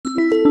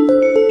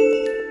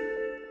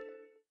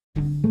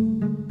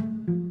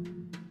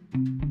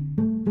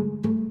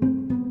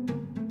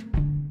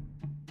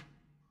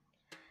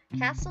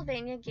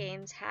Castlevania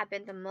games have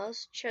been the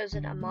most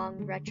chosen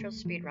among retro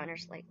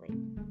speedrunners lately.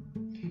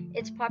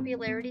 Its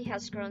popularity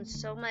has grown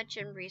so much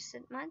in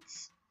recent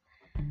months.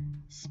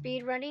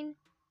 Speedrunning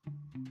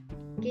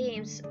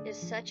games is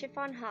such a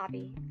fun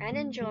hobby and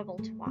enjoyable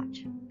to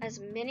watch, as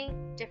many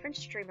different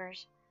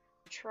streamers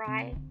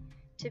try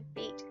to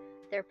beat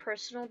their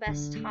personal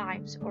best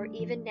times or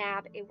even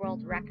nab a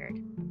world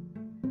record.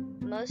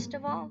 Most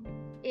of all,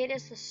 it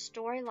is the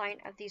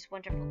storyline of these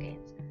wonderful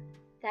games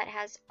that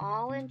has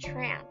all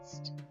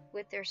entranced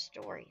with their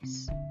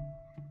stories.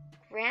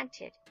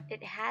 Granted,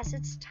 it has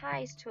its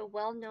ties to a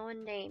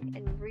well-known name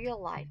in real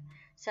life,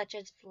 such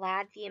as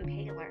Vlad the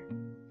Impaler.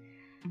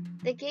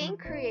 The game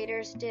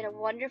creators did a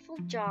wonderful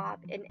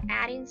job in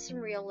adding some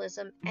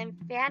realism and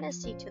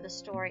fantasy to the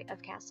story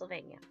of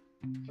Castlevania.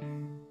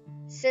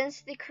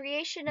 Since the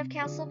creation of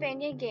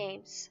Castlevania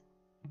games,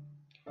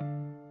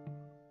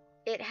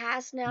 it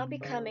has now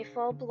become a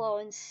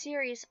full-blown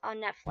series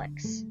on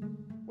Netflix,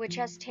 which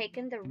has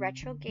taken the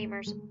retro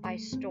gamers by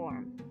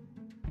storm.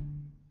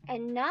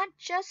 And not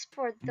just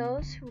for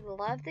those who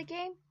love the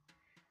game,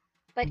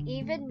 but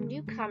even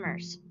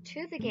newcomers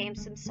to the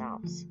games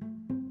themselves.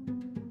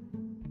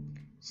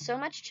 So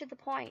much to the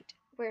point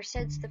where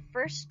since the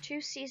first 2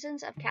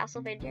 seasons of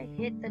Castlevania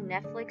hit the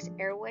Netflix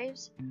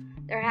airwaves,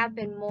 there have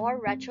been more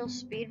retro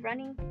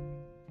speedrunning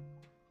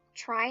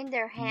trying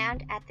their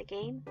hand at the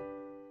game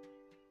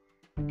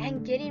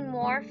and getting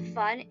more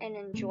fun and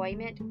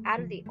enjoyment out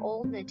of the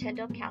old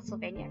Nintendo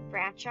Castlevania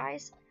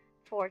franchise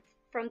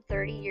from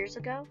 30 years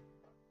ago.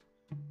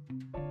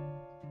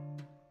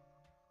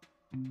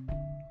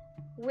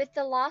 With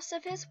the loss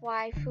of his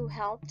wife who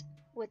helped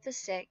with the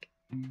sick,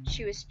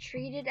 she was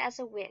treated as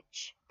a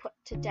witch, put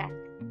to death.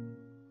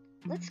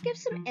 Let's give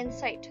some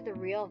insight to the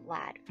real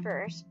Vlad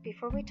first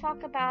before we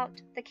talk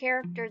about the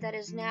character that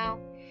is now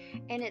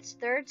in its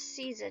 3rd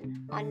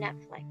season on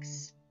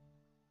Netflix.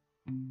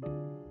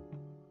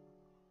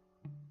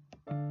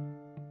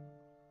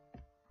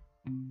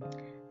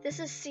 This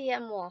is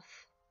CM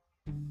Wolf.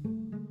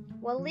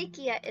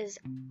 Wallachia is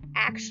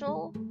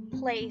actual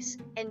place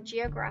and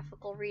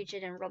geographical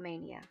region in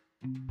Romania.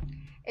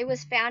 It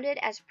was founded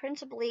as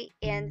principally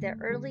in the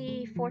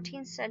early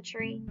 14th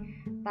century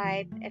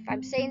by, if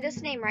I'm saying this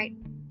name right,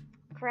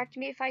 correct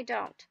me if I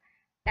don't,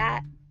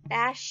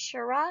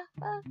 Bashara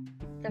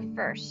the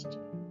First.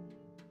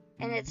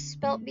 And it's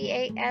spelled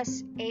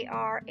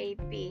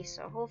Basarab,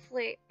 so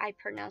hopefully I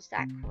pronounced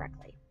that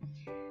correctly.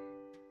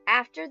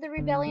 After the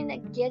rebellion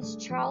against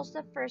Charles I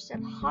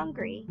of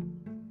Hungary,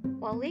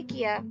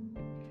 Wallachia,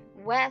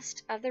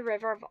 west of the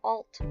river of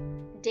Alt,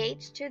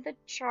 dates to the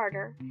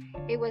charter.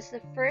 It was the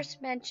first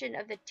mention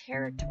of the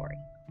territory.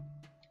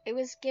 It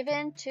was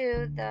given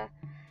to the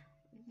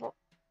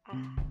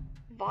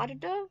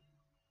Vodado.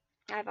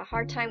 I have a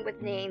hard time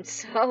with names,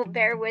 so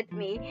bear with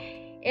me.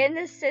 In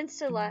the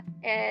Peninsula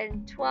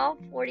in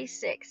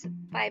 1246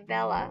 by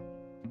Bela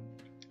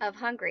of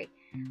Hungary.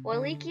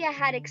 Wallachia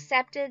had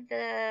accepted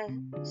the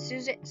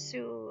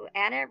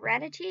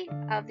suzerainty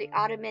of the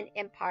Ottoman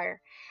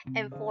Empire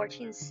in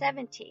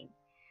 1417.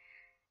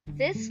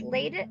 This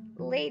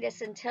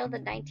latest until the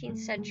 19th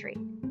century.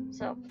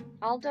 So,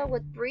 although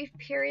with brief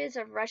periods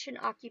of Russian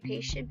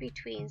occupation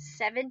between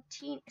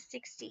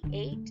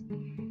 1768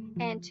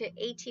 and to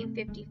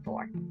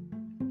 1854.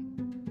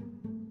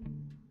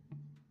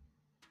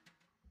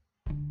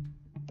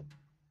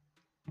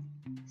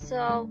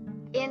 So,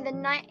 in the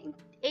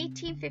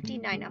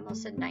 1859,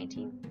 almost said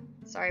 19,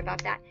 sorry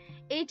about that.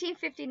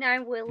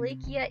 1859,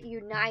 Wallachia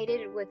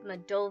united with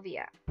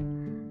Moldavia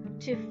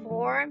to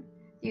form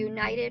the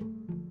United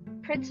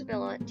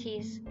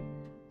Principalities.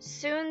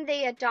 Soon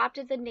they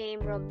adopted the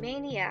name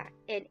Romania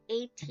in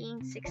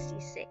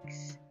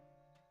 1866,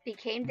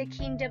 became the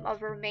Kingdom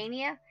of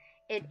Romania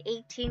in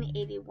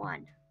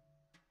 1881.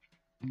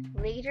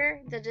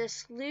 Later, the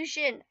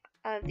dissolution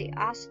of the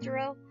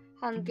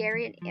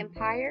Austro-Hungarian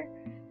Empire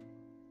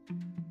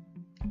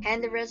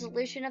and the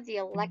resolution of the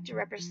elected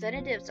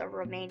representatives of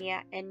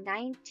Romania in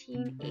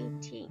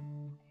 1918.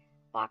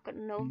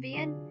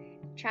 Bohemian,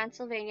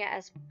 Transylvania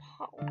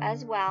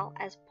as well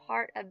as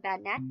part of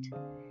Banat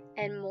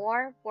and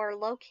more were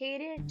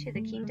located to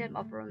the Kingdom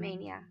of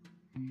Romania,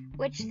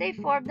 which they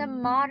formed the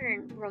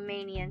modern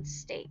Romanian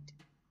state.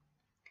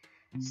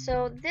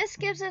 So this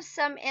gives us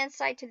some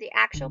insight to the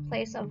actual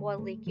place of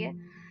Wallachia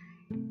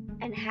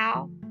and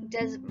how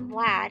does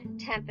Vlad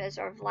Tempest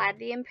or Vlad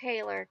the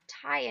Impaler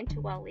tie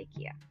into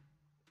Wallachia.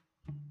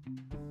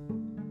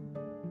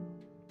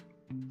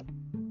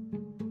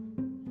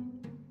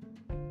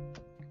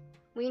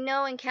 We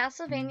know in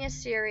Castlevania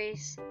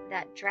series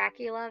that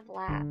Dracula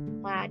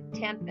Vlad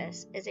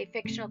Tempest is a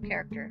fictional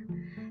character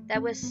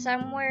that was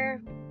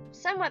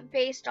somewhat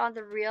based on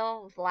the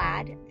real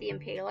Vlad the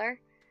Impaler,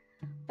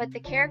 but the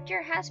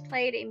character has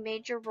played a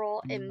major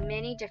role in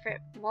many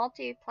different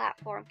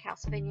multi-platform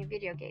Castlevania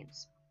video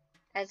games.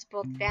 As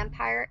both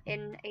vampire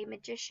and a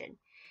magician,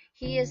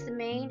 he is the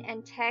main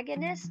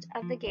antagonist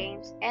of the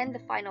games and the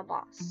final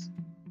boss.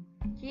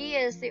 He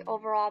is the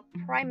overall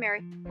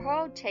primary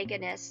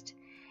protagonist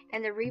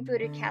and the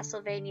rebooted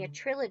Castlevania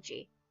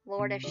trilogy,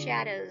 Lord of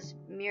Shadows,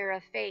 Mirror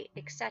of Fate,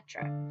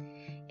 etc.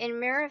 In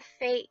Mirror of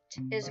Fate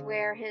is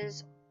where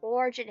his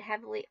origin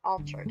heavily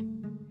altered.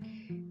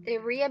 They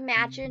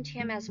reimagined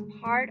him as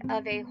part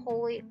of a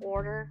holy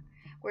order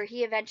where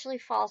he eventually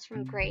falls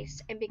from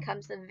grace and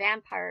becomes the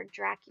vampire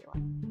Dracula.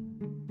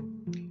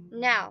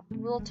 Now,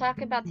 we'll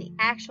talk about the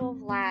actual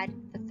Vlad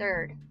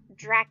III,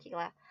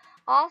 Dracula,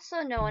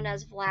 also known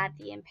as Vlad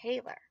the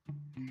Impaler,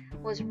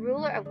 was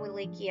ruler of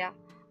Wallachia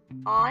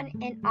on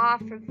and off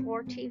from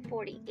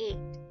 1448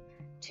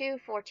 to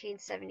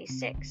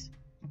 1476.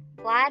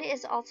 Vlad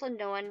is also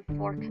known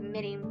for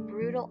committing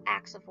brutal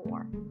acts of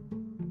war.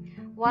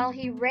 While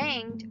he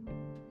reigned,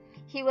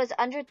 he was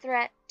under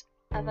threat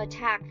of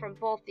attack from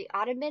both the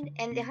Ottoman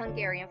and the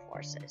Hungarian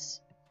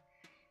forces.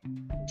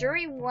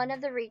 During one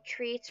of the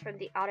retreats from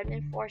the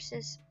Ottoman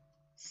forces,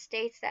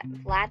 states that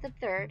Vlad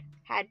III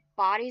had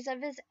bodies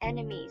of his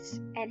enemies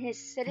and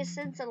his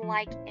citizens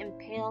alike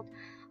impaled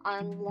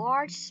on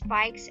large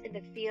spikes in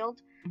the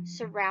field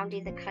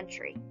surrounding the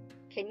country.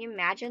 Can you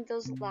imagine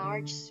those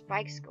large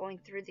spikes going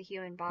through the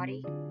human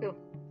body? Ooh,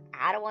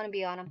 I don't want to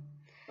be on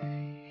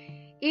them.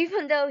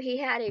 Even though he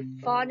had a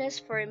fondness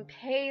for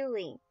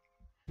impaling,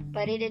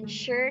 but it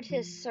ensured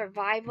his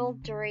survival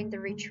during the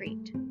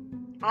retreat.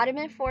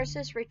 Ottoman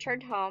forces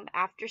returned home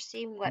after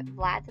seeing what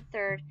Vlad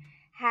III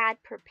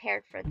had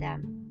prepared for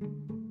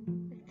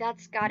them.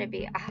 That's gotta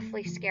be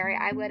awfully scary.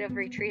 I would have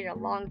retreated a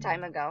long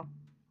time ago.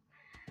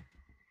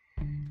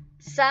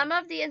 Some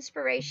of the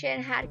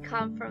inspiration had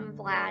come from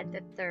Vlad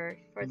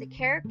III for the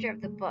character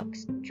of the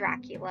books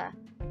Dracula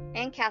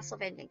and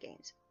Castlevania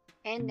games,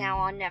 and now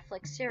on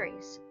Netflix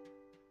series.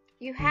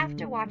 You have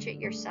to watch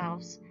it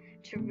yourselves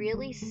to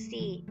really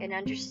see and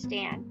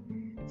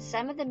understand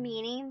some of the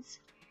meanings,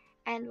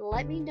 and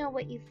let me know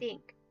what you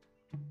think.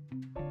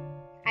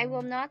 I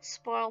will not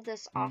spoil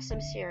this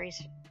awesome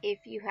series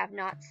if you have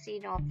not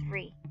seen all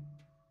three.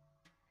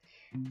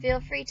 Feel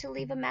free to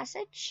leave a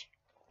message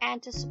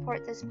and to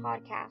support this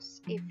podcast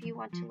if you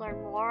want to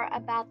learn more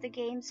about the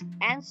games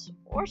and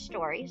or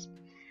stories,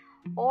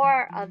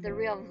 or of the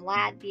real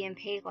Vlad the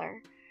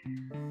Impaler.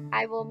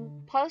 I will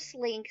post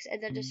links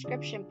in the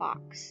description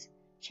box.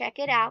 Check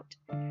it out,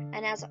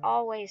 and as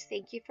always,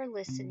 thank you for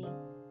listening.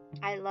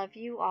 I love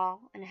you all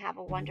and have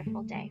a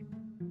wonderful day.